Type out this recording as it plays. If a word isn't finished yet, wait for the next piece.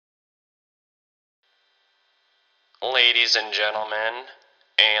Ladies and gentlemen,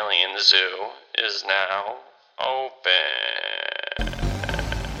 Alien Zoo is now open.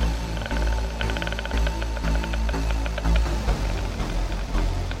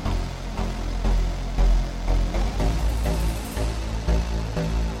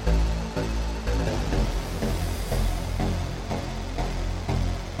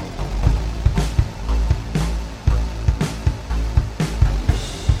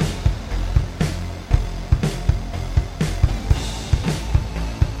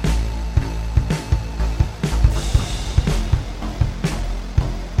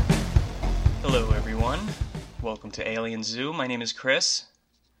 Hello everyone, welcome to Alien Zoo. My name is Chris.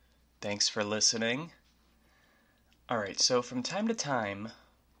 Thanks for listening. Alright, so from time to time,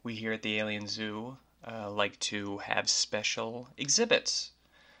 we here at the Alien Zoo like to have special exhibits.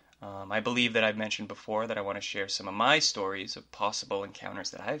 I believe that I've mentioned before that I want to share some of my stories of possible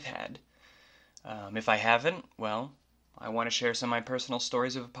encounters that I've had. If I haven't, well, I want to share some of my personal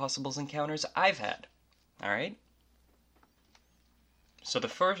stories of possible encounters I've had. Alright? So the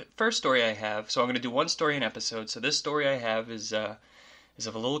first story I have, so I'm going to do one story an episode. So this story I have is of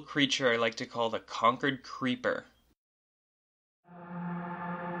a little creature I like to call the Concord Creeper.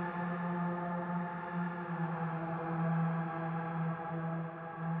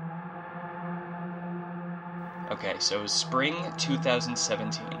 Okay, so it was spring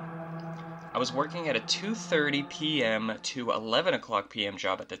 2017. I was working at a 2:30 p.m. to 11 o'clock p.m.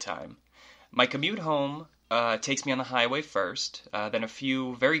 job at the time. My commute home takes me on the highway first, then a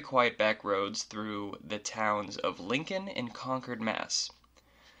few very quiet back roads through the towns of Lincoln and Concord, Mass.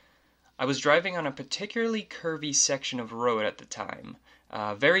 I was driving on a particularly curvy section of road at the time.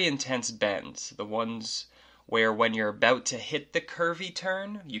 Very intense bends, the ones where when you're about to hit the curvy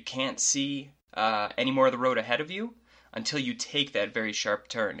turn, you can't see any more of the road ahead of you until you take that very sharp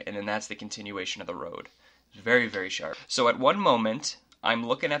turn, and then that's the continuation of the road. It's very, very sharp. So at one moment, I'm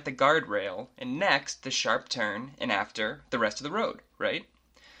looking at the guardrail, and next, the sharp turn, and after, the rest of the road, right?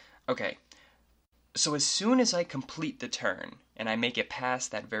 Okay, so as soon as I complete the turn, and I make it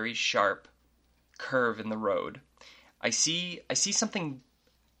past that very sharp curve in the road, I see something,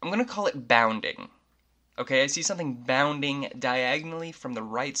 I'm going to call it bounding. Okay, I see something bounding diagonally from the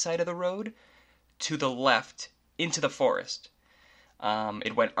right side of the road to the left into the forest.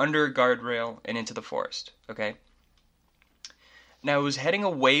 It went under a guardrail and into the forest, okay? Now, it was heading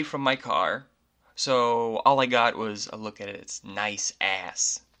away from my car, so all I got was a look at its nice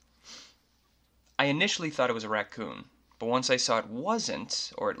ass. I initially thought it was a raccoon, but once I saw it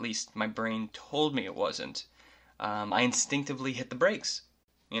wasn't, or at least my brain told me it wasn't, I instinctively hit the brakes.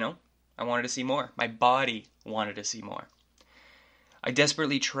 I wanted to see more. My body wanted to see more. I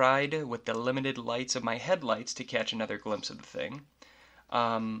desperately tried with the limited lights of my headlights to catch another glimpse of the thing.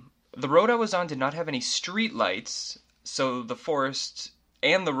 The road I was on did not have any street lights, so the forest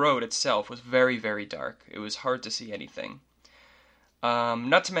and the road itself was very, very dark. It was hard to see anything.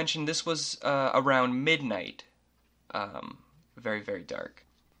 Not to mention, this was around midnight. Very, very dark.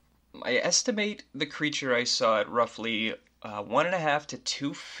 I estimate the creature I saw at roughly 1.5 to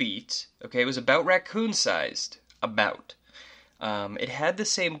 2 feet. Okay, it was about raccoon-sized. About. It had the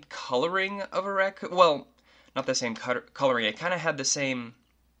same coloring of a raccoon. Well, not the same coloring. It kind of had the same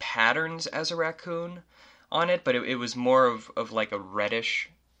patterns as a raccoon on it, but it was more of like a reddish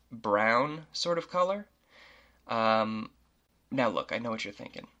brown sort of color. Now look, I know what you're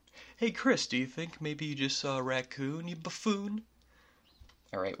thinking. Hey Chris, do you think maybe you just saw a raccoon, you buffoon?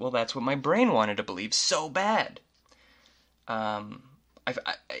 Alright, well that's what my brain wanted to believe so bad.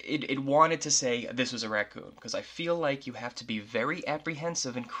 It wanted to say this was a raccoon, because I feel like you have to be very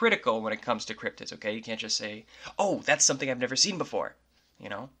apprehensive and critical when it comes to cryptids, okay? You can't just say, oh, that's something I've never seen before,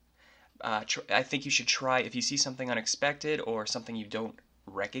 I think you should try, if you see something unexpected or something you don't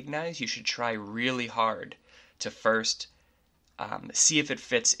recognize, you should try really hard to first see if it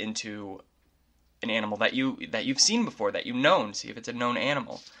fits into an animal that you've seen before, that you've known. See if it's a known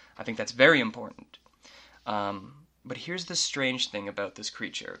animal. I think that's very important. But here's the strange thing about this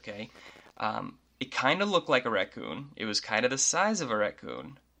creature, okay? It kind of looked like a raccoon. It was kind of the size of a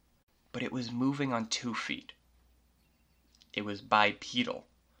raccoon, but it was moving on 2 feet. It was bipedal.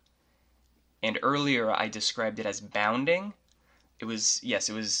 And earlier I described it as bounding. It was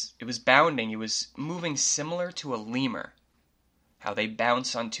bounding. It was moving similar to a lemur. How they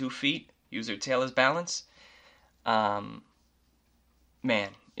bounce on 2 feet, use their tail as balance. Man,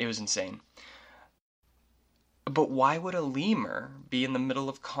 it was insane. But why would a lemur be in the middle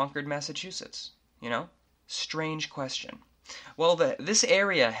of Concord, Massachusetts? Strange question. Well, this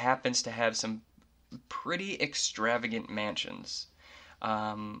area happens to have some pretty extravagant mansions.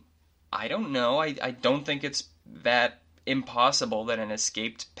 I don't know. I don't think it's that impossible that an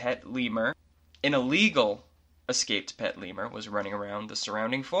escaped pet lemur, an illegal escaped pet lemur, was running around the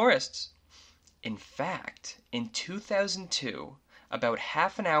surrounding forests. In fact, in 2002, about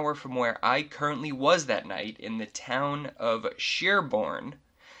half an hour from where I currently was that night in the town of Sherborne,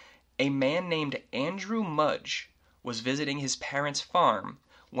 a man named Andrew Mudge was visiting his parents' farm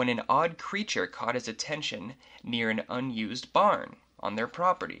when an odd creature caught his attention near an unused barn on their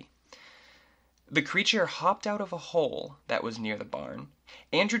property. The creature hopped out of a hole that was near the barn.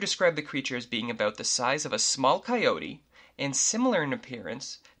 Andrew described the creature as being about the size of a small coyote and similar in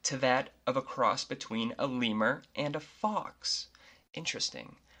appearance to that of a cross between a lemur and a fox.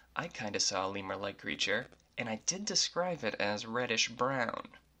 Interesting. I kind of saw a lemur-like creature, and I did describe it as reddish-brown.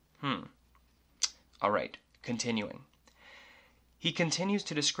 Alright, continuing. He continues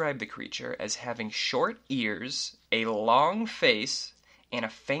to describe the creature as having short ears, a long face, and a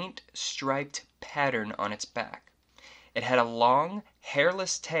faint striped pattern on its back. It had a long,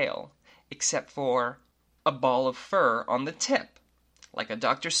 hairless tail, except for a ball of fur on the tip, like a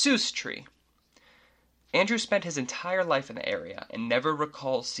Dr. Seuss tree. Andrew spent his entire life in the area and never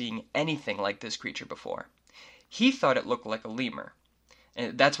recalls seeing anything like this creature before. He thought it looked like a lemur.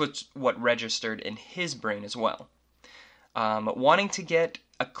 And that's what registered in his brain as well. Wanting to get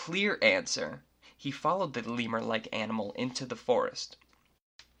a clear answer, he followed the lemur-like animal into the forest.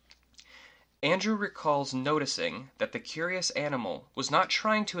 Andrew recalls noticing that the curious animal was not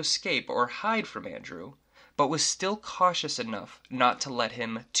trying to escape or hide from Andrew, but was still cautious enough not to let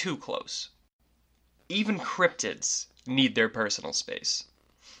him too close. Even cryptids need their personal space.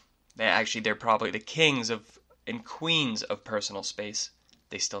 They're probably the kings of and queens of personal space.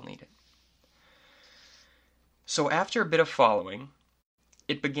 They still need it. So after a bit of following,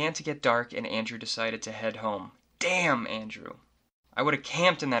 it began to get dark and Andrew decided to head home. Damn, Andrew. I would have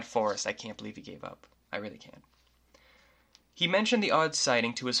camped in that forest. I can't believe he gave up. I really can't. He mentioned the odd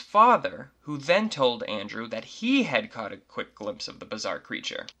sighting to his father, who then told Andrew that he had caught a quick glimpse of the bizarre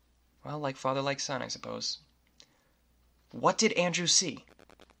creature. Well, like father, like son, I suppose. What did Andrew see?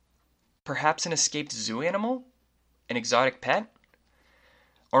 Perhaps an escaped zoo animal? An exotic pet?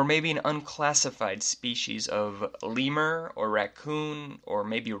 Or maybe an unclassified species of lemur or raccoon or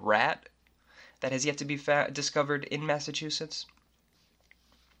maybe rat that has yet to be discovered in Massachusetts?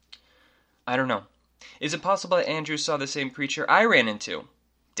 I don't know. Is it possible that Andrew saw the same creature I ran into?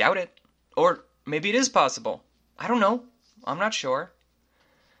 Doubt it. Or maybe it is possible. I don't know. I'm not sure.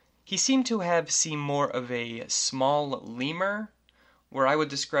 He seemed to have seen more of a small lemur, where I would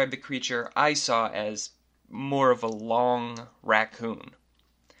describe the creature I saw as more of a long raccoon.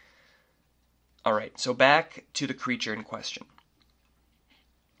 Alright, so back to the creature in question.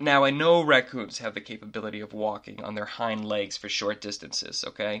 Now, I know raccoons have the capability of walking on their hind legs for short distances,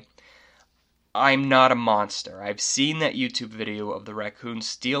 okay? I'm not a monster. I've seen that YouTube video of the raccoon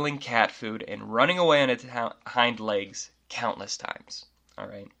stealing cat food and running away on its hind legs countless times,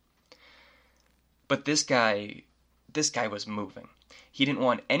 alright? But this guy was moving. He didn't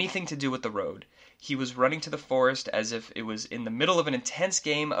want anything to do with the road. He was running to the forest as if it was in the middle of an intense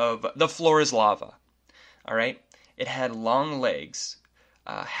game of The Floor is Lava. Alright? It had long legs.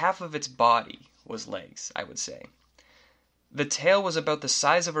 Half of its body was legs, I would say. The tail was about the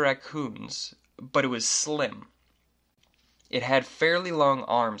size of a raccoon's, but it was slim. It had fairly long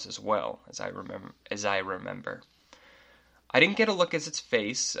arms as well, as I remember. I didn't get a look at its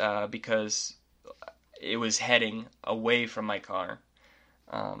face, because it was heading away from my car.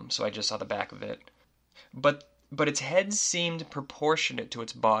 So I just saw the back of it. But its head seemed proportionate to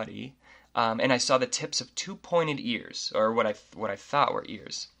its body, and I saw the tips of two pointed ears, or what I thought were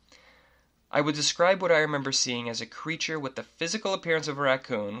ears. I would describe what I remember seeing as a creature with the physical appearance of a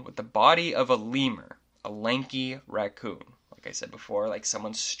raccoon, with the body of a lemur, a lanky raccoon. Like I said before, like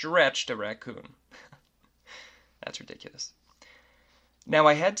someone stretched a raccoon. That's ridiculous. Now,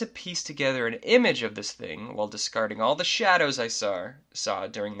 I had to piece together an image of this thing while discarding all the shadows I saw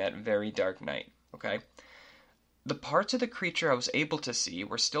during that very dark night, okay? The parts of the creature I was able to see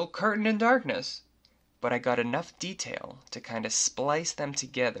were still curtained in darkness, but I got enough detail to kind of splice them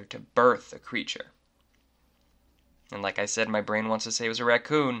together to birth a creature. And like I said, my brain wants to say it was a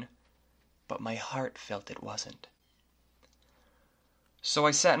raccoon, but my heart felt it wasn't. So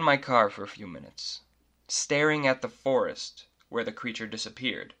I sat in my car for a few minutes, staring at the forest where the creature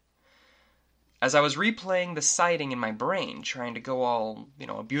disappeared. As I was replaying the sighting in my brain, trying to go all,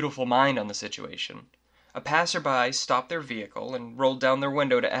 a beautiful mind on the situation, a passerby stopped their vehicle and rolled down their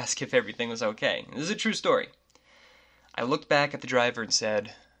window to ask if everything was okay. This is a true story. I looked back at the driver and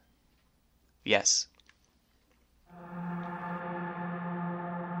said, "Yes."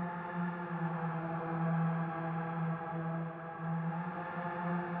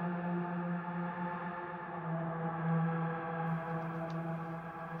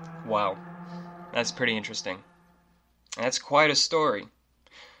 Wow, that's pretty interesting. That's quite a story.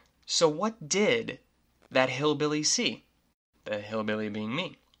 So what did that hillbilly see? The hillbilly being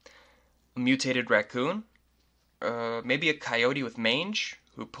me. A mutated raccoon? Maybe a coyote with mange,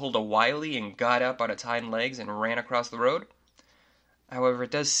 who pulled a wily and got up on its hind legs and ran across the road? However,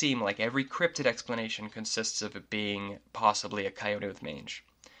 it does seem like every cryptid explanation consists of it being possibly a coyote with mange.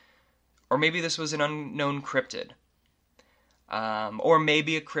 Or maybe this was an unknown cryptid. Or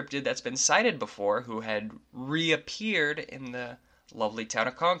maybe a cryptid that's been sighted before who had reappeared in the lovely town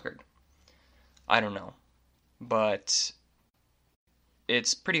of Concord. I don't know. But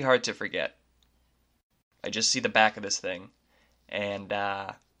it's pretty hard to forget. I just see the back of this thing, and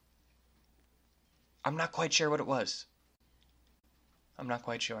I'm not quite sure what it was. I'm not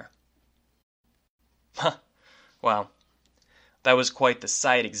quite sure. Huh. Wow. That was quite the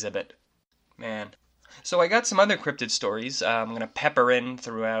side exhibit. Man. So I got some other cryptid stories I'm going to pepper in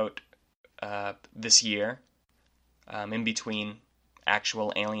throughout this year, in between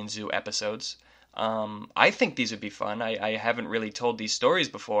actual Alien Zoo episodes. I think these would be fun. I haven't really told these stories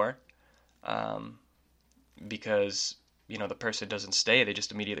before, because, the person doesn't stay. They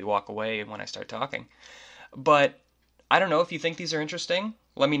just immediately walk away when I start talking. But I don't know if you think these are interesting.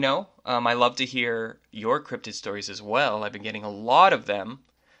 Let me know. I love to hear your cryptid stories as well. I've been getting a lot of them.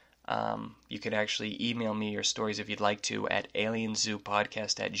 You could actually email me your stories if you'd like to at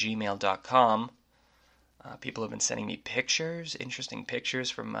alienzoopodcast@gmail.com. People have been sending me pictures, interesting pictures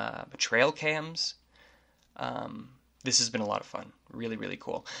from trail cams. This has been a lot of fun. Really, really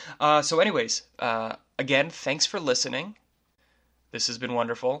cool. So anyways, again, thanks for listening. This has been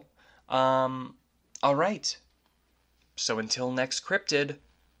wonderful. All right. So until next cryptid,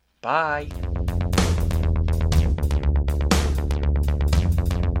 bye.